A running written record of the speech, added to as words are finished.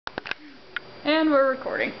And we're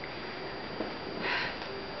recording.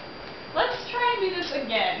 Let's try and do this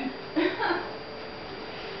again.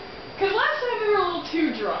 Because last time we were a little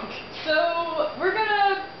too drunk. So we're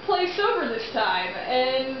gonna play sober this time,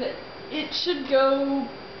 and it should go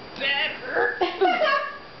better.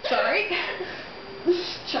 Sorry.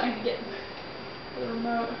 Just trying to get the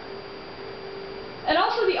remote. And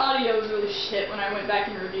also the audio was really shit when I went back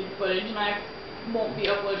and reviewed the footage, and I won't be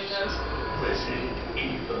uploading those. Resident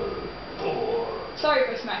Evil 4. Sorry if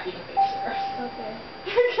I smack you in the face, Sarah. Okay.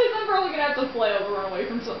 Because I'm probably gonna have to flail to run away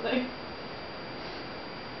from something.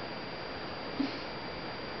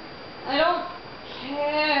 I don't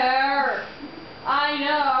care. I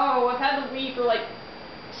know. I've had the Wii for like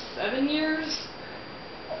 7 years.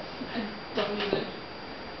 I don't even.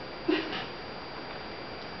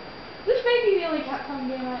 This may be the only Capcom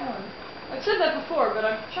game I own. I've said that before, but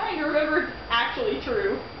I'm trying to remember it's actually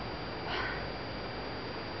true.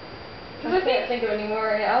 I can't think of any more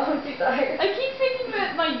right now. I'm too tired. I keep thinking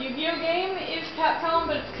that my Yu-Gi-Oh game is Capcom,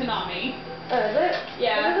 but it's Konami. Oh, is it?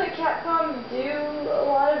 Yeah. Doesn't Capcom do a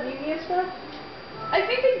lot of Yu-Gi-Oh stuff? I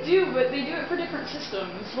think they do, but they do it for different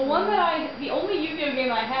systems. The one that the only Yu-Gi-Oh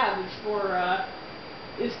game I have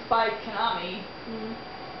is by Konami.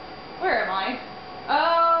 Where am I?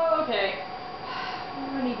 Oh, okay. Where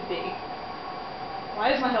do I need to be?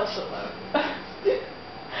 Why is my health so low?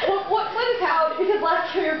 what is happening? Because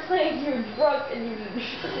last time you were playing, you were drunk and you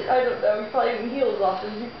I don't know, you probably didn't heal as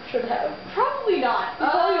often as you should have. Probably not. You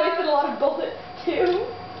probably wasted a lot of bullets, too.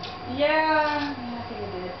 Yeah, I think I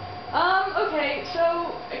did. Okay,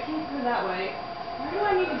 so I can't go that way. Where do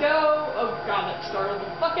I need to go? Oh god, that startled the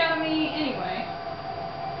fuck out of me. Anyway.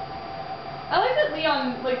 I like that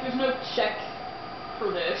Leon, like, there's no check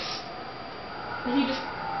for this. He just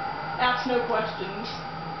asks no questions.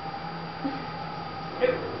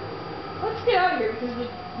 Let's get out of here because the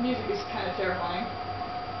music is kind of terrifying.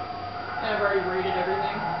 And I've already rated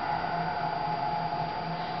everything.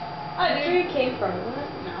 That's where you came from, isn't it?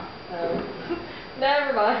 No. Oh.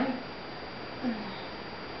 Never mind.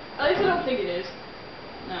 At least I don't think it is.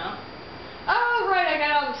 No. Oh, right, I got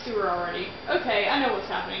out of the sewer already. Okay, I know what's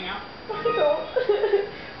happening now.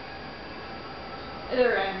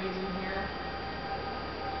 There are enemies in here.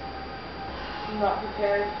 I'm not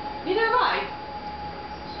prepared. Neither am I.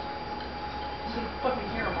 You can fucking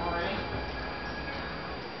hear them already.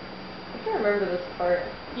 I can't remember this part.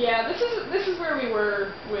 Yeah, this is where we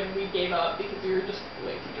were when we gave up because we were just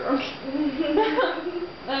way too drunk.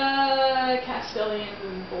 Castellian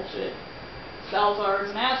and bullshit.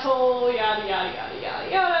 Salazar's an asshole, yada yada yada yada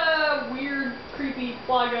yada. Weird, creepy,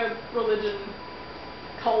 plaga, religion,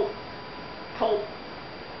 cult,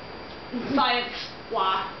 science,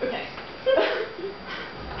 blah. Okay.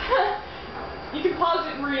 You can pause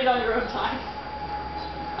it and read it on your own time.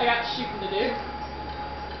 I got shooting to do.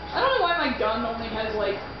 I don't know why my gun only has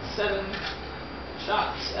like 7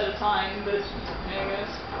 shots at a time, but it's okay, I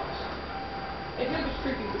guess. I feel like it's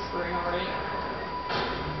creepy whispering already.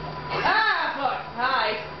 Ah, fuck!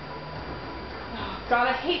 Hi! Oh, God,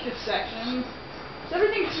 I hate this section.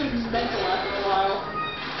 Everything just goes mental after a while.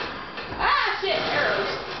 Ah, shit! Arrows!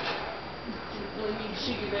 Didn't really need to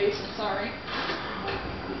shoot your base, I'm sorry.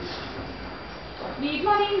 Don't need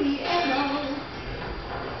money, need ammo.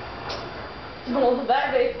 Well,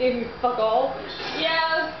 that base gave me fuck all.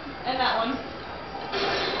 Yeah, and that one.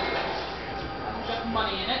 Got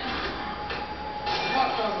money in it.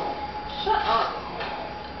 Shut up.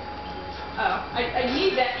 Oh, I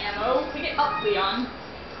need that ammo. Pick it up, Leon.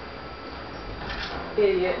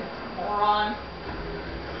 Idiot. Moron.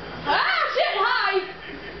 Ah, shit, hi!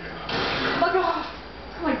 Fuck off.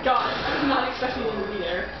 Oh my god, I was not expecting them to be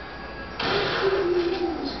there.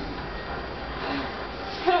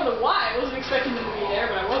 I don't know why I wasn't expecting them to be there,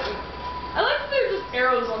 but I wasn't. I like that there's just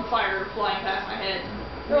arrows on fire flying past my head.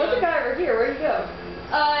 There was a guy over here. Where'd he go?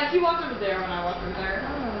 He walked over there when I walked over there.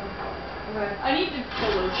 Oh. Okay. I need to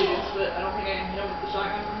kill those dudes, but I don't think I can hit them with the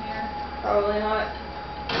shotgun from here. Probably not.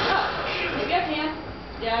 Oh, maybe I can.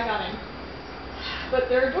 Yeah, I got him. But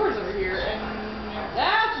there are doors over here, and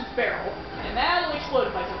that's a barrel. And that'll explode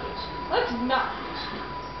if I touch it. Let's not.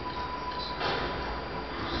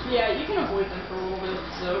 Yeah, you can avoid them for a little bit,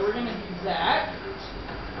 so we're gonna do that.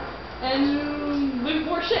 And loot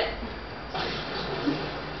more shit.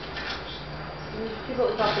 There's people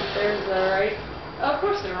at the top of the stairs though, right? Of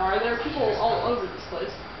course there are. There are people all over this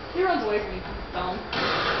place. He runs away from me, dumb.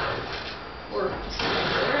 Or just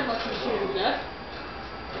stands there and lets me shoot him to death.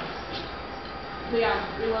 Leon,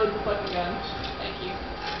 reload the fucking gun. Thank you.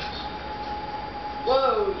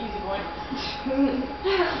 Whoa, easy boy.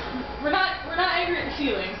 we're not angry at the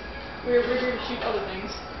ceiling. We're here to shoot other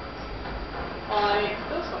things.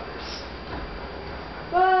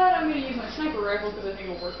 sniper rifle because I think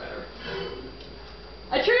it'll work better.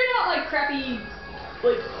 I traded out like crappy,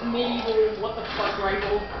 like medieval what the fuck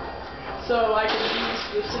rifle, so I can use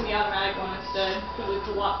the semi-automatic one instead because it's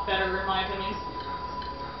a lot better in my opinion.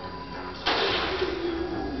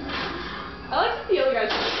 I like that the other guys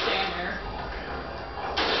just stand there.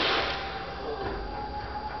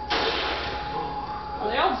 Are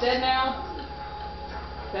they all dead now?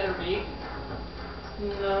 Better be.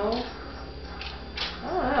 No. I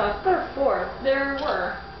don't know. I thought there were 4. There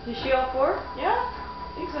were. Did she all 4? Yeah,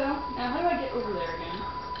 I think so. Now how do I get over there again?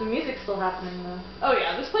 The music's still happening though. Oh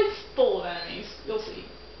yeah, this place is full of enemies. You'll see.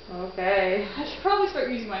 Okay. I should probably start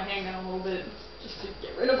using my handgun a little bit just to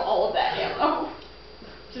get rid of all of that ammo.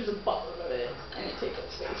 There's a buttload of it, and it takes up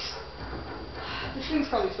space. This thing's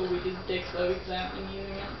probably still weak as dicks though because I haven't been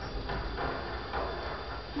using it.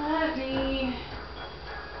 Let me...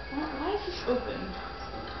 Why is this open?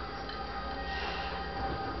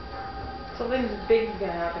 Something big's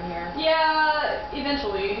gonna happen here. Yeah,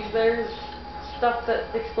 eventually. There's stuff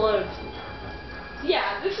that explodes.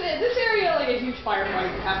 Yeah, this area, like a huge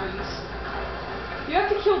firefight happens. You have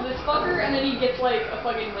to kill this fucker, and then he gets like a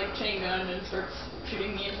fucking like chain gun and starts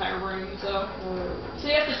shooting the entire room. So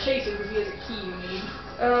you have to chase him because he has a key you need.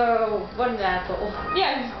 Oh, what an asshole.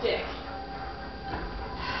 Yeah, he's a dick.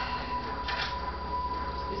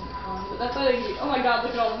 This isn't fun, but that's why they. Oh my god,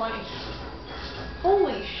 look at all the money.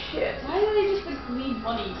 Holy shit. Why do they just like leave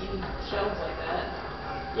money in shelves like that?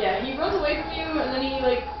 Yeah, he runs away from you, and then he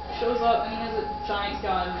like shows up, and he has a giant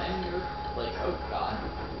gun, and you're like, oh god.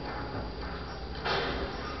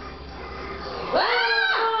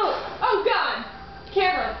 Ah! Oh god!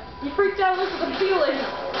 Camera! You freaked out with the feeling.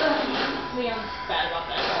 See, I'm bad about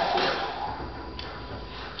that.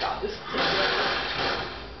 God, this is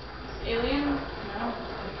alien? No.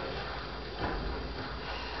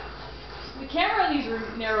 The camera in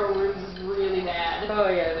these narrow rooms is really bad. Oh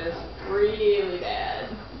yeah, it is. Really bad.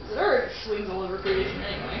 It already swings all over creation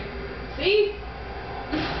anyway. See?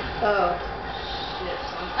 Oh. Shit,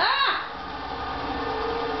 son. Ah!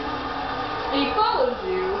 And he follows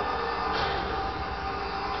you.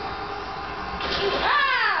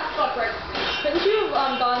 Ah! Fuck right. Couldn't you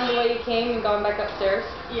have gone the way you came and gone back upstairs?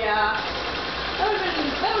 Yeah. That would have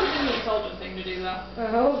been the intelligent thing to do though.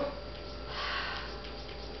 Oh.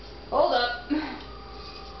 Hold up.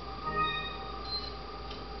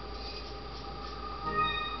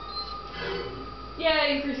 Yeah,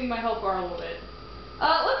 increasing my health bar a little bit.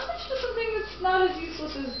 Let's switch to something that's not as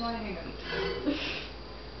useless as my handgun.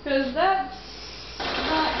 Because that's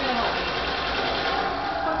not gonna help me.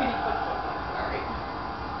 Fuckity fuck fuck. Alright.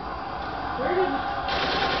 Where did...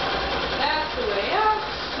 That's the way out.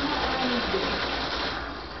 Not what I need to do.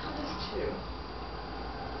 Just 2.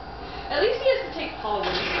 At least he has to take polys.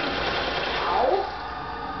 Ow.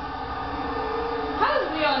 How is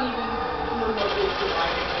Leon even remotely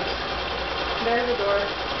surviving this? There's the door.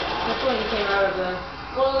 That's when you came out of the...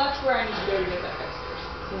 Well, that's where I need to go to get back upstairs.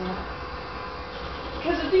 Yeah.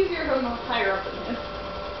 Because it's easier from higher up than him.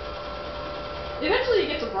 Eventually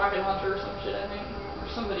he gets a rocket launcher or some shit, I think. Or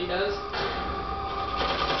somebody does.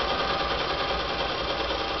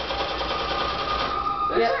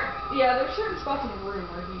 There's certain spots in the room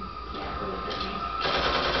where he can't really hit me.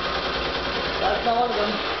 That's not one of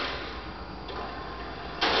them.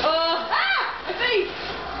 My face!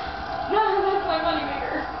 No, that's my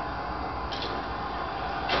moneymaker.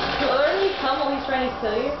 Will there any come while he's trying to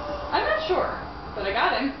kill you? I'm not sure, but I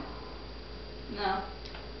got him. No.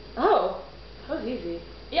 Oh, that was easy.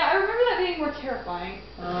 Yeah, I remember that being more terrifying.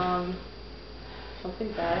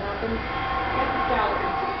 Something bad happened? Gallery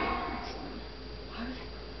key. Excellent.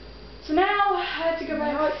 So now I have to go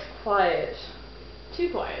back. Now it's quiet. Too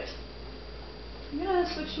quiet. I'm gonna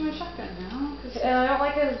switch to my shotgun now. And I don't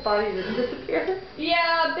like that his body didn't disappear.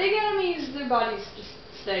 Yeah, big enemies, their bodies just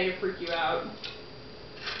stay to freak you out.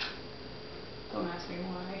 Don't ask me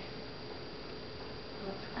why.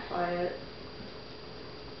 It's quiet.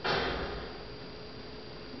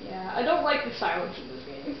 Yeah, I don't like the silence in this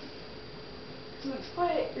game. So when it's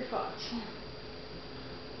quiet, you're fucked.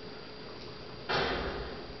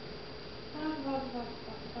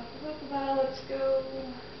 Let's go.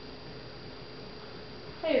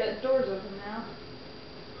 Hey, that door's open now.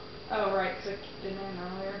 Oh, right, because I kicked it in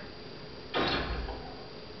earlier.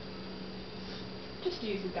 Just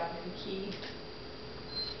use the goddamn key.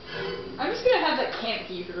 I'm just gonna have that camp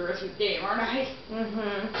key for the rest of the game, aren't I?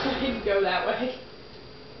 Mm-hmm. I didn't go that way.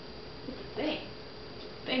 It's a thing. It's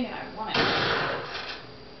a thing, and I